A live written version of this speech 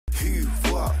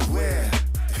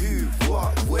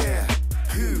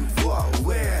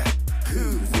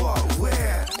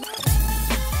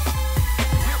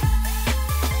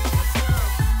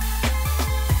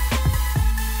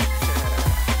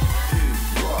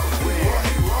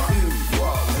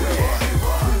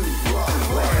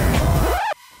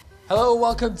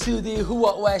welcome to the Who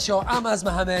What Where show. I'm Azz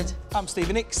Mohammed. I'm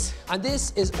Stevie Nicks. And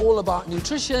this is all about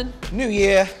nutrition, New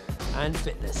Year and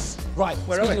fitness. Right,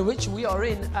 Where speaking are of which, we are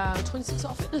in 26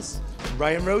 Hour Fitness.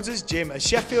 Ryan Rhodes' gym, a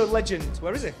Sheffield legend.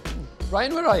 Where is he?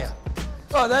 Ryan, where are you?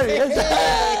 Oh, there he is.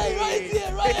 Hey, Ryan's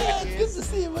here, Ryan. Good to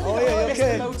see you, buddy. Oh, yeah,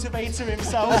 okay. Mr. Motivator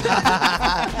himself.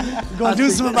 We're going to do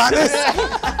something about this.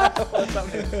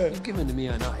 You've given me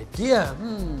an idea.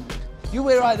 You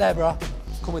wait right there, bro.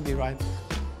 Come with me, Ryan.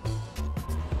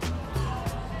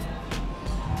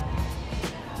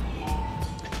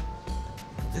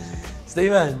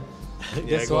 Stephen,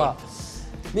 guess what?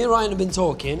 Me and Ryan have been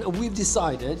talking and we've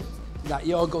decided that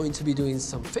you're going to be doing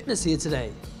some fitness here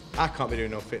today. I can't be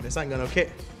doing no fitness. I ain't got no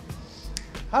kit.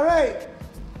 All right.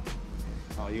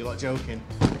 Oh, you lot joking.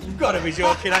 You've got to be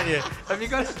joking, haven't you? Have you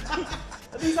got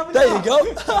There you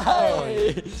go.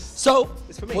 Hey. So,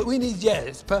 It's for me. what we need, yeah,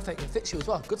 it's perfect. It fits you as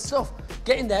well. Good stuff.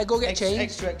 Get in there, go get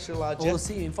changed. Extra large. We'll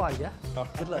see you in 5, yeah? Oh,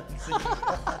 good luck.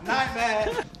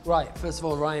 Nightmare. Right, first of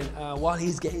all, Ryan, while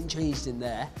he's getting changed in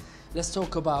there, let's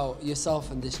talk about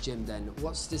yourself and this gym then.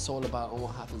 What's this all about and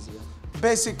what happens here?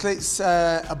 Basically, it's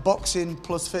a boxing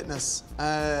plus fitness.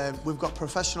 We've got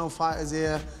professional fighters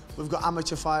here, we've got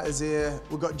amateur fighters here,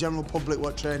 we've got general public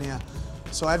what train here.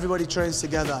 So everybody trains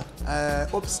together.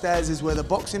 Upstairs is where the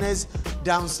boxing is,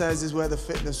 downstairs is where the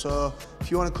fitness. So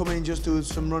if you want to come in and just do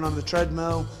some run on the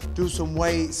treadmill, do some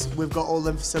weights, we've got all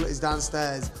them facilities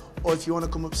downstairs. Or if you want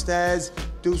to come upstairs,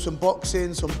 do some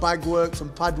boxing, some bag work, some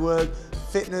pad work,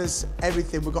 fitness,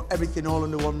 everything. We've got everything all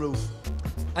under one roof.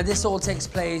 And this all takes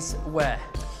place where?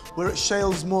 We're at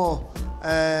Shales Moor,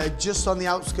 just on the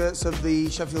outskirts of the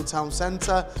Sheffield town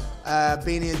centre.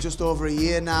 Been here just over a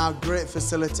year now, great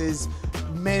facilities.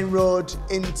 Main road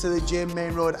into the gym,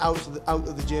 main road out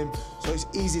of the gym. So it's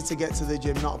easy to get to the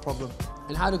gym, not a problem.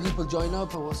 And how do people join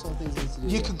up and what sort of things need to do?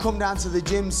 You can come down to the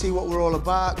gym, see what we're all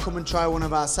about, come and try one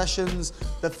of our sessions.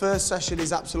 The first session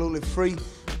is absolutely free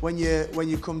when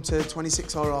you come to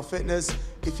 26 Hour Fitness.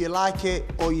 If you like it,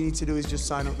 all you need to do is just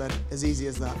sign up then, as easy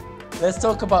as that. Let's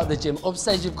talk about the gym.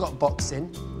 Upstairs you've got boxing,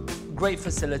 great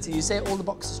facility. You say all the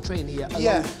boxers train here alone.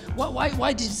 Yeah.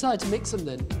 Why did you decide to mix them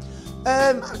then?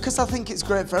 Because I think it's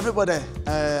great for everybody.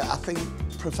 I think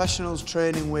professionals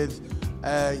training with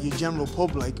your general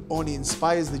public only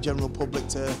inspires the general public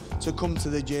to come to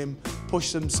the gym,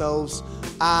 push themselves,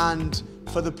 and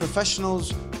for the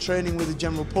professionals training with the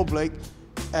general public,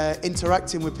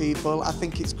 interacting with people, I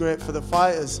think it's great for the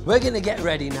fighters. We're going to get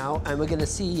ready now and we're going to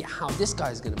see how this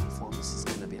guy's going to perform. This is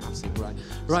going to be absolutely right.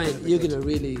 Ryan, you're going to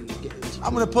really get into it.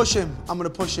 I'm going to push him. I'm going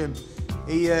to push him.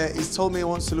 He's told me he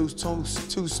wants to lose 2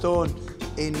 stone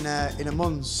in a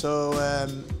month, so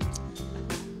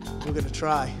we're going to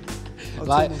try. Oh, 2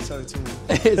 months, sorry, 2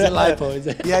 months. It's a lipo, is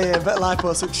it? Yeah, a bit of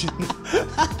liposuction.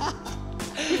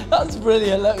 That's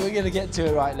brilliant. Look, we're going to get to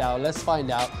it right now. Let's find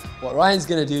out what Ryan's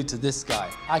going to do to this guy.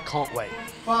 I can't wait.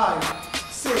 5,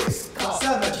 6,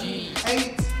 7,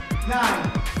 8,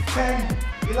 9, 10,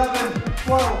 11,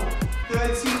 12,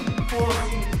 13, 14,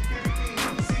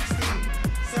 15, 16,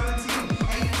 17,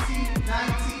 18,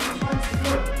 19, 20.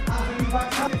 Good. Anthony back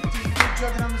to 15. Keep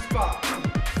jogging on the spot.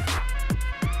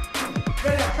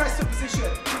 Ready? Press up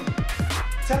position.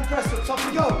 10 press ups. Off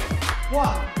we go.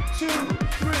 1, 2,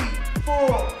 3,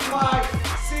 4, 5,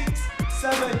 6,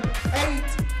 7, 8,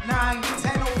 9,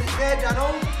 10. Hold it there, down,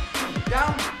 hold.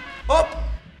 Down, up.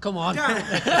 Come on. Down,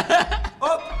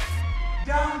 up,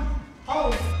 down,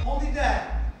 hold it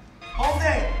there. Hold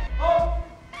it, up,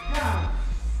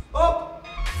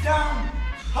 down,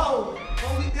 hold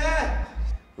it there.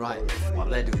 Right, while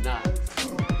they're doing that,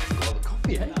 got all the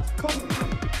coffee, eh?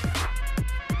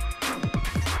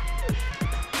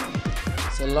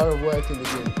 It's a lot of work in the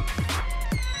gym.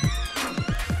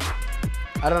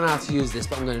 I don't know how to use this,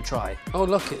 but I'm going to try. Oh,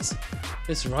 look, it's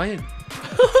Ryan.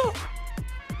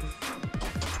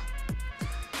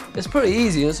 It's pretty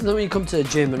easy. You know, sometimes when you come to the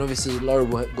gym and obviously a lot of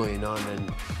work going on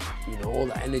and, you know, all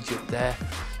that energy up there,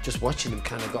 just watching them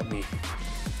kind of got me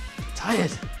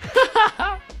tired.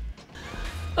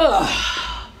 Oh.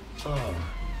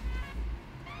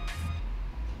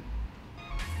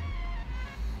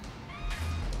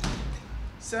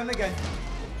 Same again.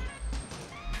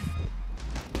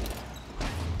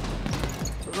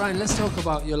 Ryan, let's talk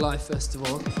about your life first of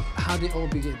all. How did it all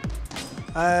begin?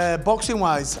 Boxing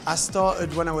wise, I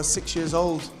started when I was 6 years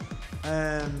old.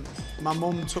 My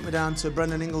mum took me down to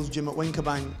Brendan Ingall's gym at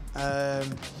Winkerbank,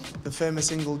 the famous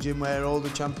Ingle gym where all the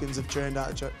champions have trained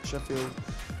out of Sheffield.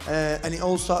 And it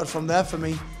all started from there for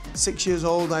me. 6 years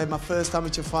old, I had my first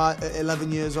amateur fight at 11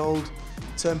 years old,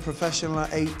 turned professional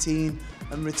at 18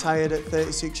 and retired at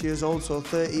 36 years old, so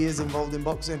 30 years involved in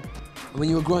boxing. And when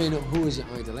you were growing up, who was your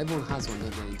idol? Everyone has one,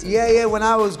 don't they? Yeah. When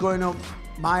I was growing up,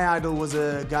 my idol was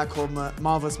a guy called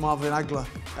Marvelous Marvin Hagler.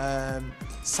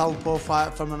 Southpaw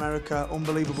fighter from America,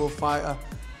 unbelievable fighter.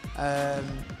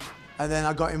 And then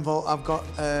I got involved.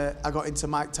 I got into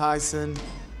Mike Tyson,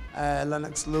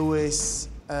 Lennox Lewis,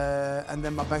 and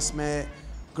then my best mate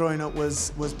growing up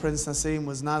was Prince Nassim,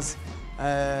 was Naz,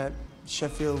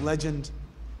 Sheffield legend.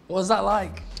 What was that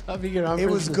like? It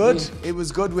was good. It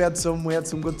was good. We had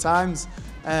some good times.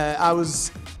 I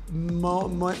was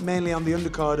mainly on the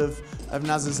undercard of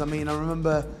Naz's. I mean, I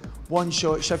remember one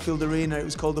show at Sheffield Arena. It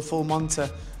was called the Full Monty.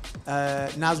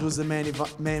 Naz was the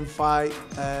main fight.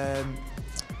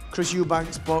 Chris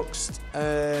Eubanks boxed,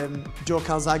 Joe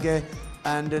Calzaghe,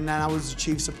 and then I was the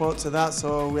chief support to that.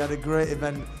 So we had a great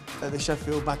event at the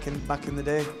Sheffield back in the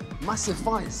day. Massive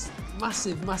fights,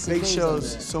 massive big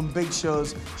shows, some big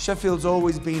shows. Sheffield's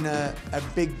always been a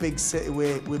big city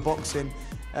with boxing.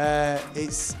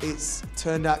 It's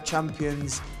turned out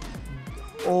champions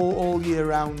all year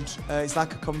round. It's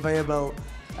like a conveyor belt.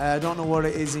 I don't know what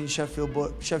it is in Sheffield,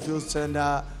 but Sheffield's turned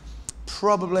out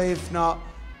probably, if not,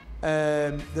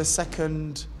 the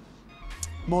second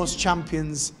most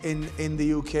champions in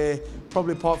the UK,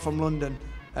 probably apart from London.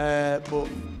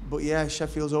 But yeah,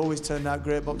 Sheffield's always turned out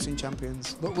great boxing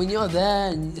champions. But when you're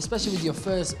there, and especially with your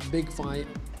first big fight,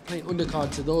 playing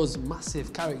undercard to those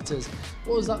massive characters,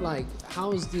 what was that like?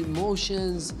 How's the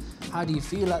emotions? How do you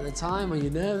feel at the time? Are you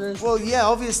nervous? Well, yeah,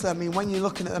 obviously. I mean, when you're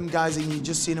looking at them guys and you've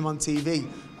just seen them on TV,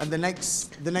 and the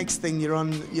next thing you're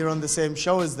on the same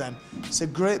show as them, it's a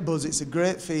great buzz. It's a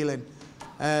great feeling,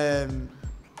 and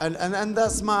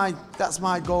that's my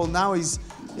goal now is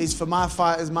for my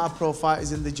fighters, my pro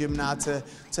fighters in the gym now to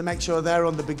make sure they're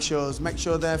on the big shows, make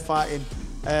sure they're fighting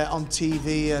on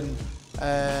TV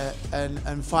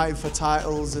and fighting for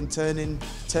titles and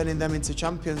turning them into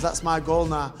champions. That's my goal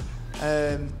now.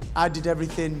 I did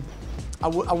everything. I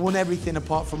won everything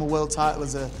apart from a world title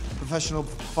as a professional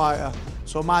fighter.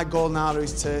 So my goal now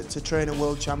is to train a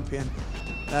world champion.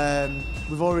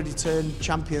 We've already turned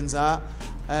champions out,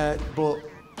 but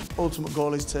ultimate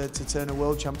goal is to turn a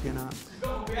world champion out.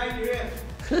 Behind you here.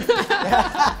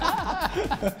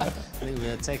 I think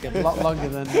we'll take a lot longer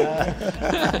than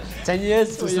 10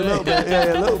 years. Just a little bit,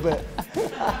 yeah, a little bit.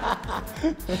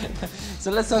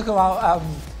 So let's talk about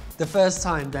the first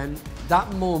time then,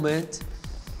 that moment.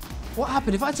 What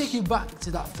happened? If I take you back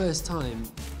to that first time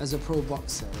as a pro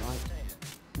boxer, right?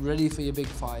 Ready for your big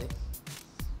fight.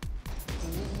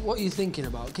 What are you thinking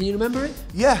about? Can you remember it?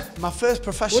 Yeah, my first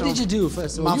professional... What did you do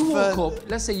first of all? You woke up,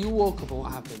 let's say you woke up and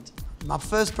what happened? My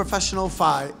first professional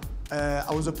fight,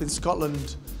 I was up in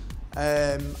Scotland.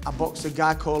 I boxed a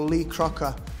guy called Lee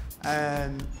Crocker. I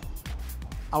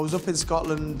was up in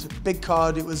Scotland, big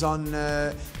card, it was on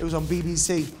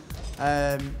BBC.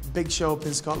 Big show up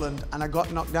in Scotland, and I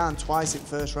got knocked down twice in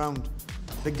first round.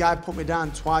 The guy put me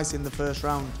down twice in the first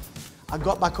round. I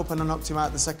got back up and I knocked him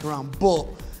out the second round, but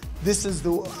this is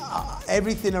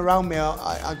everything around me.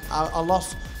 I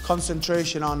lost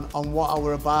concentration on what I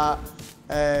were about.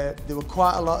 There were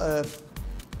quite a lot of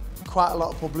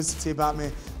publicity about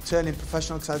me turning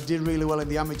professional because I did really well in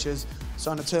the amateurs.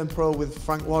 So I turned pro with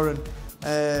Frank Warren.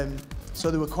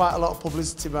 So there were quite a lot of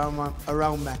publicity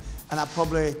around me, and I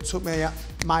probably took my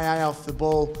eye off the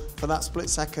ball for that split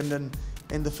second. And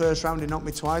in the first round, he knocked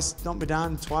me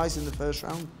down twice in the first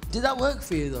round. Did that work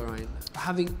for you though, Ryan?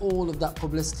 Having all of that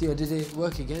publicity, or did it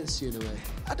work against you in a way?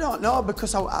 I don't know,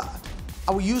 because I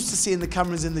was used to seeing the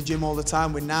cameras in the gym all the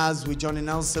time with Naz, with Johnny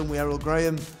Nelson, with Errol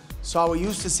Graham. So I was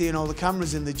used to seeing all the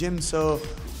cameras in the gym. So,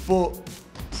 but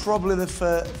probably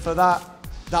for that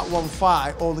one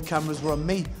fight, all the cameras were on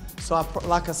me. So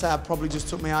like I said, I probably just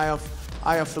took my eye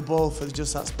off the ball for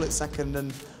just that split second,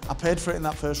 and I paid for it in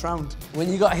that first round. When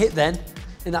you got hit then,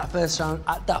 in that first round,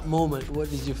 at that moment, what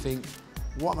did you think?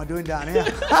 What am I doing down here?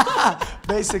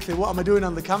 Basically, what am I doing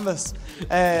on the canvas?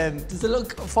 Does it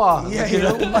look far?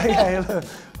 Yeah,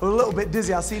 a little bit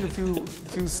dizzy. I've seen a few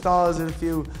stars and a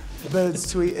few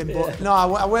birds tweeting, but no,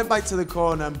 I went back to the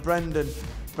corner, and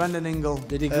Brendan Ingle.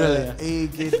 Did he grill you? He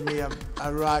gave me a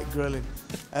right grilling.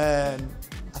 I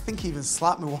think he even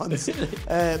slapped me once.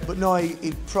 But no,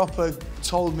 he proper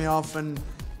told me off, and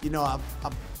you know,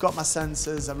 I've got my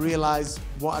senses. I realised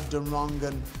what I'd done wrong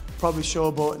and probably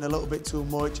showboating a little bit too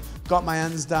much. Got my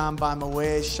hands down by my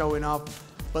waist, showing off.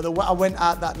 But I went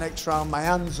out that next round, my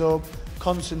hands up,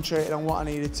 concentrated on what I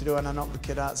needed to do, and I knocked the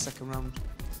kid out second round.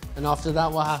 And after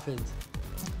that, what happened?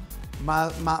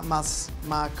 My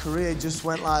career just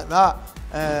went like that.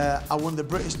 I won the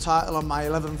British title on my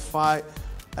 11th fight.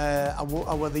 I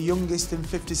was the youngest in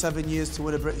 57 years to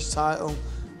win a British title.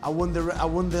 I won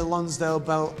the Lonsdale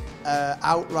belt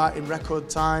outright in record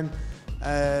time.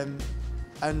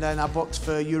 And then I boxed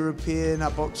for European, I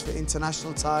boxed for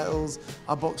international titles,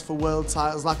 I boxed for world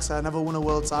titles. Like I said, I never won a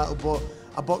world title, but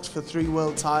I boxed for 3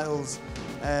 world titles.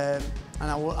 And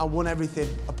I won everything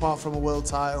apart from a world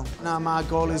title. Now my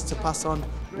goal is to pass on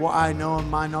what I know and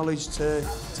my knowledge to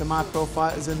my pro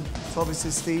fighters and to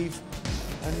obviously Steve.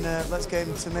 And let's get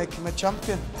him to make him a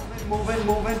champion. Move in,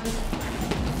 move in.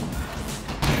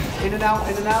 In and out,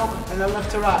 and then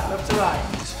left to right, left to right.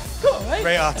 Go on, mate.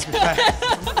 Great art, to be fair.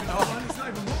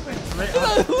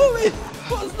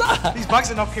 What's that? These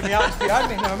bags are knocking me out just behind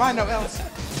me. Never mind, nothing else.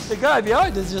 The guy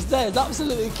behind us just there is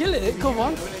absolutely killing it. Come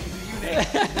on.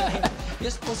 You're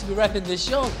supposed to be repping this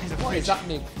show. What is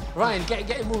happening? Ryan, get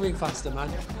it moving faster, man.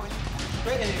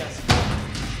 Great ideas.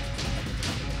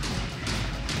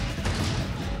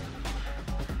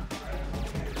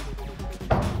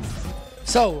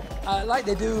 So, like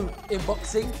they do in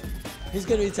boxing, he's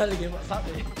going to be telling him what's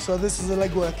happening. So this is a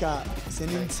leg workout. It's an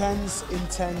intense,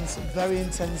 very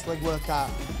intense leg workout.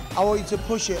 I want you to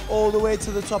push it all the way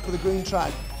to the top of the green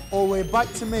track, all the way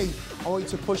back to me. I want you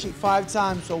to push it 5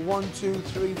 times. So 1, 2,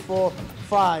 3, 4,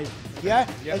 5. Yeah?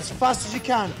 Yep. As fast as you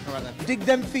can. All right, then. Dig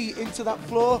them feet into that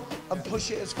floor and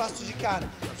push it as fast as you can.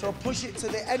 So push it to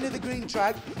the end of the green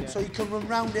track so you can run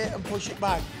round it and push it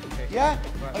back. Okay. Yeah?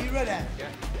 Right. Are you ready? Yeah.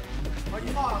 On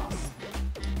your marks.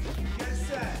 Get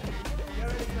set. Get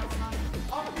ready, go, man.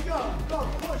 Up you go. Go.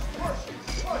 Push.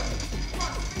 Come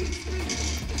on, speed.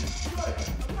 Good.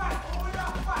 Back. All the way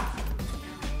down fast.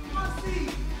 Come on,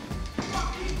 Steve. Come on,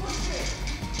 keep pushing.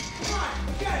 Come on,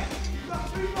 again. You've got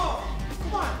 3 more.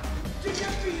 Come on. Dig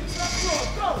your feet into that floor.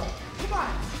 Go. Come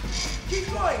on. Keep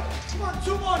going. Come on, 2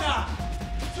 more now.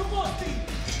 2 more, Steve.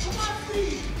 Come on,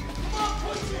 Steve. Come on,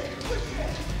 push it.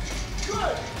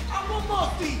 Good. And 1 more,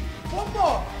 Steve. 1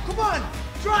 more. Come on.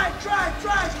 Drive.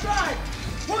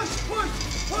 Push.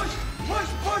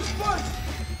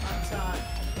 And time.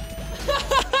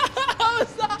 How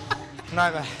was that?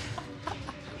 Nightmare.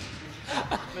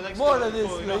 More than this,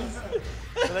 please.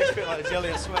 My legs feel like a jelly,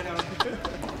 I swear down.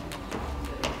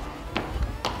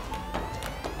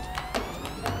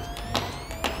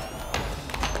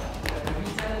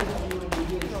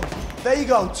 There you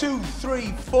go. 2,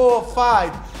 3, 4,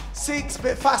 5, 6,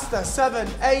 bit faster. 7,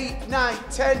 8, 9,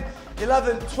 10,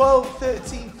 11, 12,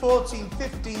 13, 14,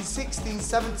 15, 16,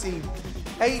 17,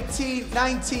 18,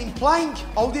 19. Plank.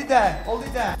 Hold it there.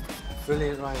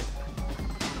 Brilliant, Ryan.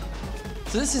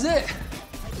 So this is it.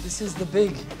 This is the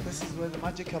big. This is where the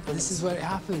magic happens. This is where it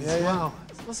happens. Yeah. Wow.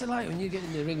 What's it like when you get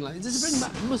in the ring like this?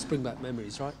 It must bring back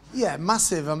memories, right? Yeah,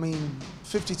 massive. I mean,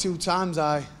 52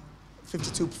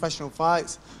 professional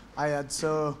fights I had,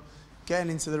 so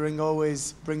getting into the ring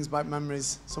always brings back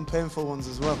memories, some painful ones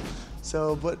as well.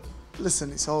 So, but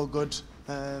listen, it's all good.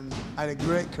 I had a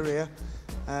great career,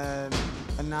 and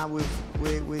now we're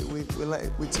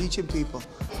teaching people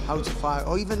how to fight,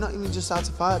 or not even just how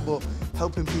to fight, but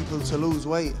helping people to lose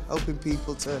weight, helping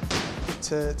people to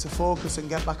focus and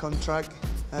get back on track.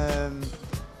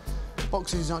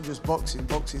 Boxing is not just boxing.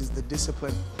 Boxing is the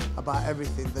discipline about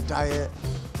everything, the diet,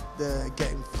 the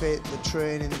getting fit, the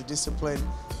training, the discipline,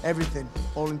 everything,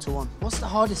 all into one. What's the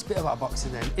hardest bit about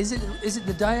boxing then? Is it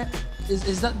the diet?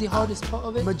 Is that the hardest part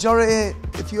of it? Majority,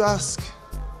 if you ask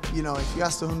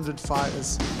 100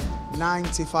 fighters,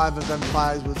 95 of them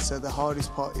fighters would say the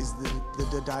hardest part is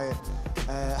the diet.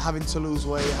 Having to lose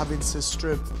weight, having to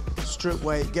strip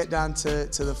weight, get down to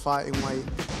the fighting weight.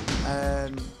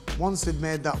 Once they've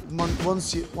made that,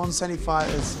 once any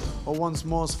fighters, or once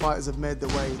most fighters have made the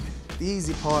weight, the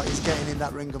easy part is getting in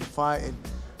that ring and fighting.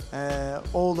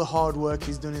 All the hard work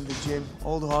is done in the gym,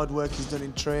 all the hard work is done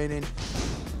in training,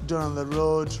 done on the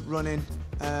road, running.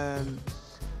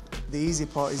 The easy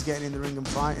part is getting in the ring and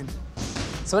fighting.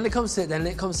 So when it comes to it then,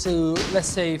 let's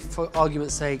say for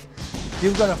argument's sake,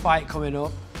 you've got a fight coming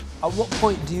up. At what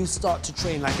point do you start to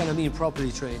train, like, and I mean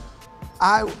properly train?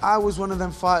 I was one of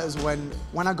them fighters when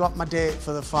I got my date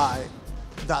for the fight,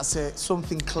 that's it,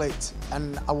 something clicked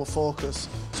and I will focus.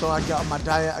 So I'd get on my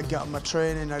diet, I'd get on my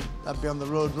training, I'd be on the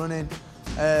road running.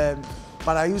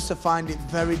 But I used to find it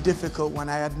very difficult when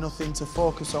I had nothing to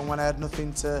focus on, when I had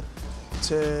nothing to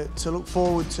look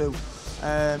forward to.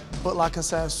 But like I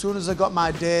said, as soon as I got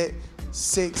my date,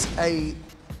 6, 8,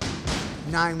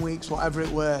 9 weeks, whatever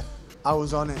it were, I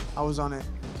was on it.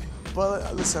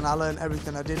 But listen, I learned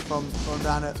everything I did from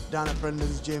down at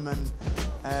Brendan's gym, and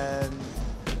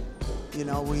you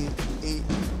know,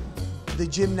 the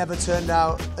gym never turned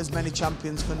out as many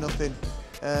champions for nothing.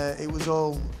 It was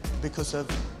all because of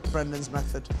Brendan's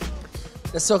method.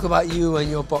 Let's talk about you and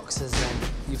your boxers then.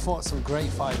 You fought some great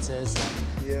fighters.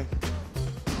 Yeah.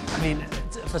 I mean,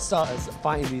 for starters,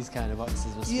 fighting these kind of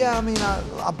boxers was Yeah, I mean,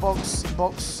 I box,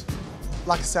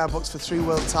 like I said, I boxed for 3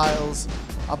 world titles.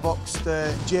 I boxed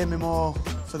Jamie Moore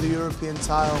for the European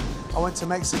title. I went to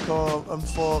Mexico and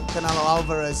fought Canelo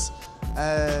Alvarez.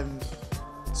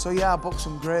 So yeah, I boxed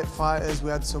some great fighters. We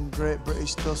had some great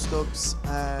British dust-ups,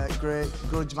 great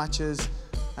grudge matches.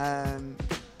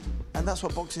 And that's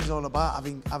what boxing's all about,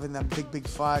 having them big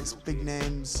fights, big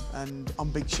names, and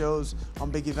on big shows, on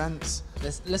big events.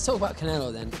 Let's talk about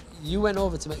Canelo then. You went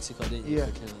over to Mexico, didn't you? Yeah.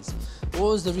 For Canelo's.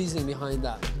 What was the reasoning behind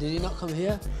that? Did he not come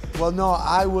here? Well, no,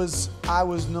 I was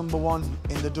 #1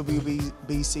 in the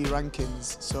WBC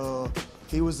rankings. So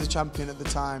he was the champion at the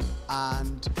time,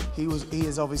 and he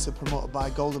is obviously promoted by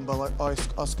Golden Bell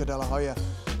Oscar De La Hoya.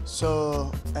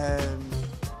 So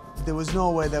there was no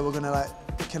way they were going to let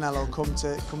Canelo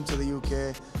come to the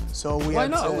UK. So we Why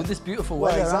had not? to, With this beautiful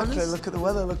well, weather around exactly. us? Look at the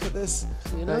weather. Look at this.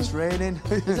 You know? It's raining.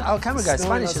 Our camera guy's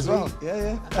Snowing Spanish last as well. week.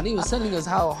 Yeah. And he was telling us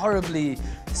how horribly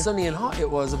sunny and hot it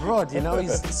was abroad. You know,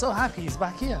 he's so happy he's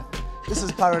back here. This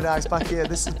is paradise back here.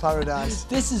 This is paradise.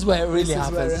 This is where it really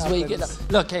happens. Where it This is where you get happens.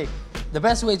 that. Look, hey, the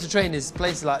best way to train is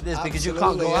places like this because you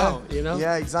can't go Absolutely, out. You know.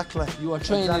 Yeah, exactly. You are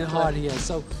training Exactly. hard here.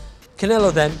 So,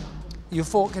 Canelo then, you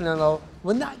fought Canelo.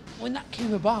 When that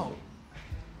came about,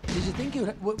 did you think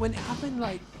when it happened?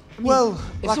 Like, I mean, Well,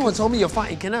 if like someone told me you're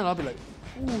fighting Canelo, I'd be like,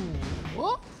 ooh,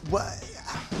 what? Well,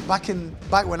 back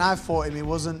when I fought him, he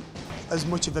wasn't as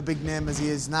much of a big name as he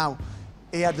is now.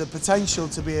 He had the potential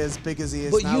to be as big as he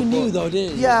is But now. you knew though,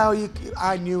 didn't you? Yeah,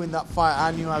 I knew in that fight.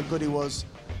 I knew how good he was.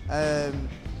 And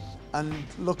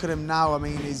look at him now. I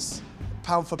mean, he's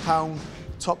pound for pound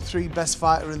top 3 best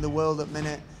fighter in the world at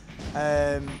minute.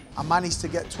 I managed to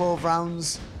get 12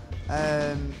 rounds.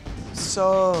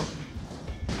 So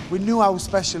we knew how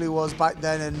special he was back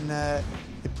then, and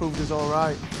it proved us all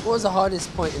right. What was the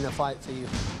hardest point in the fight for you?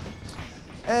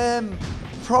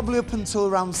 Probably up until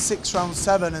round 6, round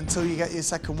 7, until you get your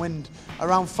second wind.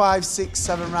 Around 5, 6,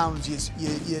 7 rounds,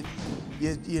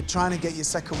 you're trying to get your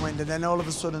second wind, and then all of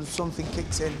a sudden something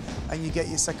kicks in and you get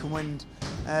your second wind.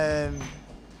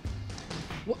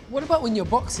 What about when you're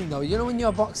boxing though? You know, when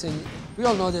you're boxing, we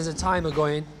all know there's a timer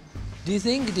going. Do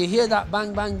you hear that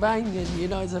bang, bang, bang, and you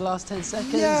know it's the last 10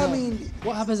 seconds? Yeah, or I mean,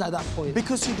 what happens at that point?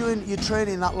 because you're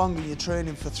training that long and you're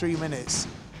training for 3 minutes,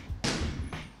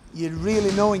 you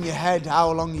really know in your head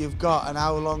how long you've got and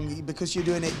how long, because you're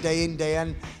doing it day in, day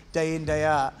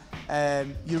out,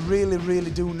 you really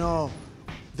do know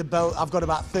the belt. I've got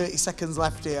about 30 seconds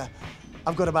left here.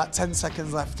 I've got about 10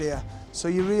 seconds left here. So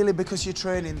you really, because you're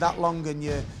training that long and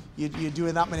you're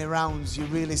doing that many rounds, you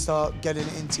really start getting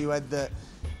it into your head that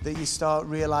you start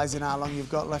realising how long you've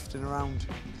got left in a round.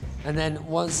 And then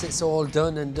once it's all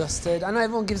done and dusted, I know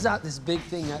everyone gives out this big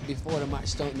thing before the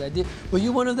match, don't they? Were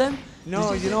you one of them?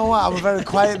 No, you know what? I'm a very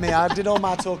quiet man. I did all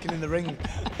my talking in the ring.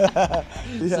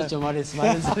 Such a modest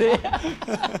man, isn't it?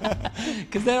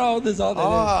 Because there are others out there.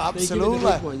 Oh, they give it the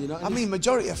absolutely. big one, you know? I mean,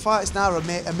 majority of fights now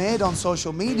are made on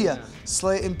social media,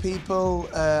 slating people,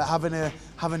 having a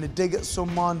dig at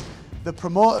someone. The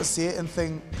promoters see it and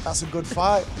think that's a good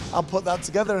fight. I'll put that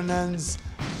together and earns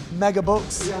mega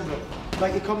bucks.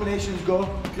 Like your combinations go,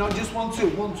 not just 1, 2,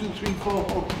 1, 2, 3, 4,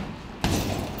 hook.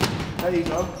 There you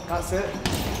go, that's it.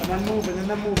 And then moving, and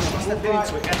then moving. Step in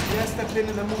into it, yeah, step in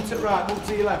and then move to the right, move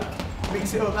to your left.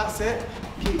 Mix it up, that's it.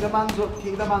 Keep the hands up,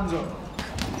 keep the hands up.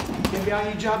 Get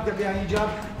behind your jab,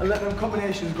 and let them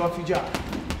combinations go off your jab.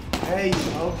 There you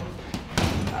go.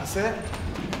 That's it.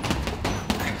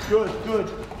 Good.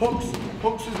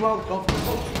 Hooks as well, go for the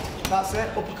hooks. That's it,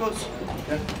 uppercuts.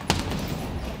 Okay.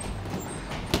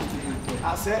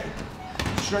 That's it.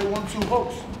 Straight 1, 2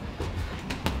 hooks.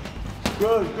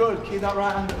 Good. Keep that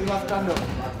right hand, the left hand up.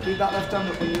 Keep that left hand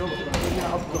up when you're up. Bring it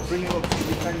up, bring it up, keep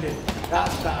defending.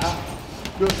 That's better.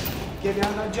 Good. Get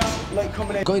behind that jab, like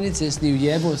combination. Going into this new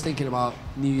year, everyone's thinking about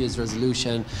New Year's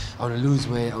resolution. I want to lose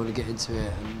weight, I want to get into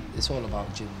it, and it's all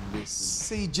about gym.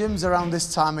 See, gyms around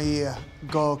this time of year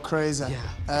go crazy.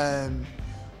 Yeah.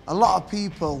 A lot of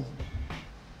people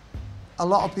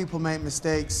make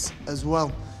mistakes as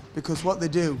well, because what they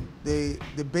do, they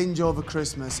binge over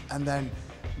Christmas and then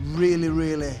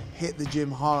really hit the gym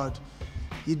hard.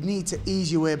 You'd need to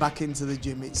ease your way back into the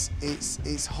gym.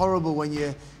 It's horrible when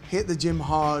you hit the gym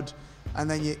hard and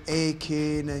then you're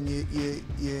aching and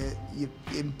you're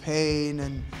in pain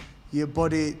and your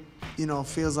body, you know,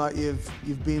 feels like you've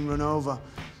been run over.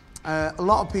 A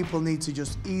lot of people need to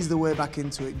just ease the way back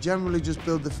into it. Generally, just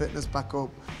build the fitness back up.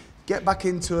 Get back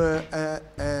into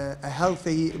a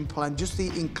healthy eating plan. Just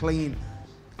eating clean.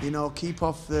 You know, keep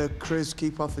off the crisps,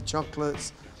 keep off the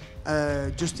chocolates.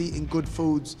 just eating good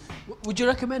foods. Would you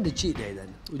recommend a cheat day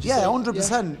then? Would you Yeah, say?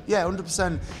 100%. Yeah,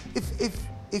 100%.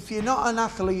 If you're not an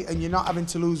athlete and you're not having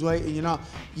to lose weight and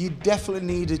you definitely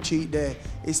need a cheat day.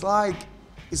 It's like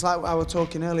I was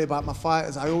talking earlier about my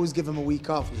fighters. I always give them a week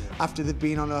off after they've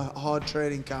been on a hard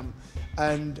training camp,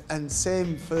 and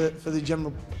same for the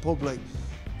general public.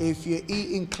 If you're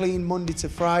eating clean Monday to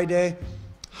Friday,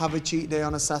 have a cheat day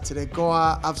on a Saturday. Go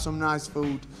out, have some nice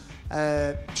food.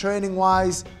 Training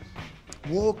wise,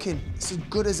 walking, it's as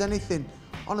good as anything.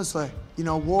 Honestly, you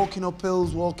know, walking up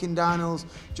hills, walking down hills,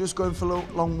 just going for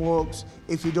long walks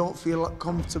if you don't feel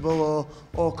comfortable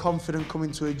or confident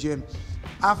coming to a gym.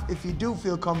 If you do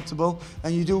feel comfortable,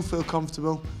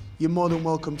 you're more than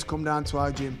welcome to come down to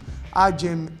our gym. Our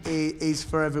gym is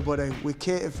for everybody. We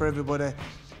cater for everybody.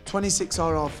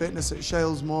 26RR Fitness at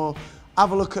Shales Moor.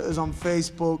 Have a look at us on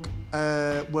Facebook.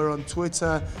 We're on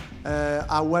Twitter.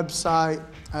 Our website,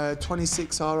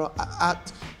 26RR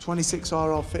at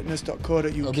 26rrfitness.co.uk.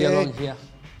 It'll be along here.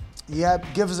 Yeah,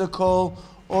 give us a call,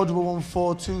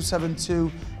 0114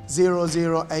 272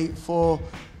 0084.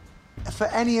 For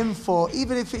any info,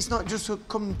 even if it's not just to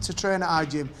come to train at our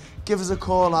gym, give us a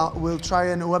call. We'll try,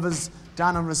 and whoever's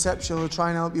down on reception will try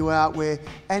and help you out with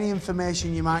any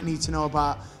information you might need to know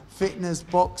about fitness,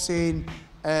 boxing,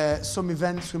 some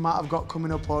events we might have got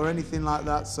coming up or anything like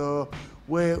that. So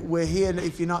we're here,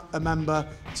 if you're not a member,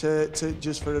 to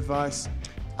just for advice.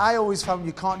 I always found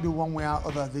you can't do one without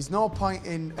other. There's no point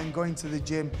in going to the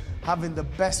gym, having the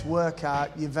best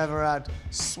workout you've ever had,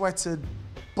 sweated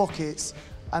buckets,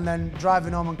 and then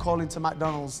driving home and calling to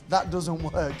McDonald's. That doesn't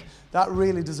work. That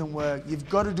really doesn't work. You've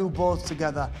got to do both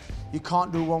together. You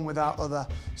can't do one without other.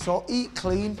 So eat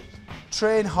clean,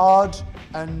 train hard,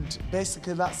 and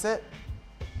basically that's it.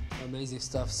 Amazing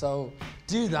stuff. So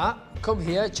do that, come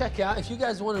here, check it out. If you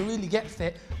guys want to really get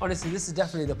fit, honestly, this is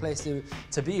definitely the place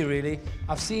to be, really.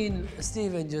 I've seen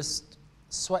Stephen just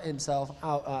sweat himself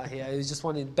out here. He was just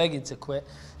begging to quit.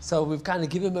 So we've kind of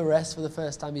given him a rest for the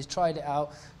first time. He's tried it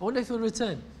out. I wonder if he'll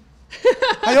return.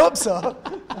 I hope so.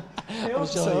 I'm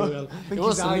sure he will. He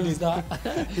wants to lose that.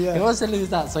 Yeah. He wants to lose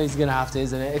that, so he's going to have to,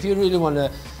 isn't it? If you really want to,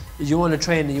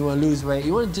 train and you want to lose weight,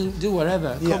 you want to do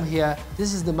whatever, come here.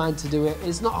 This is the man to do it.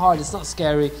 It's not hard, it's not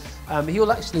scary.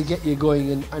 He'll actually get you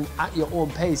going and at your own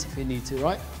pace if you need to,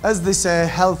 right? As they say,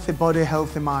 healthy body,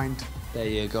 healthy mind. There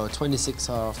you go,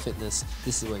 26R Fitness.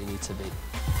 This is where you need to be.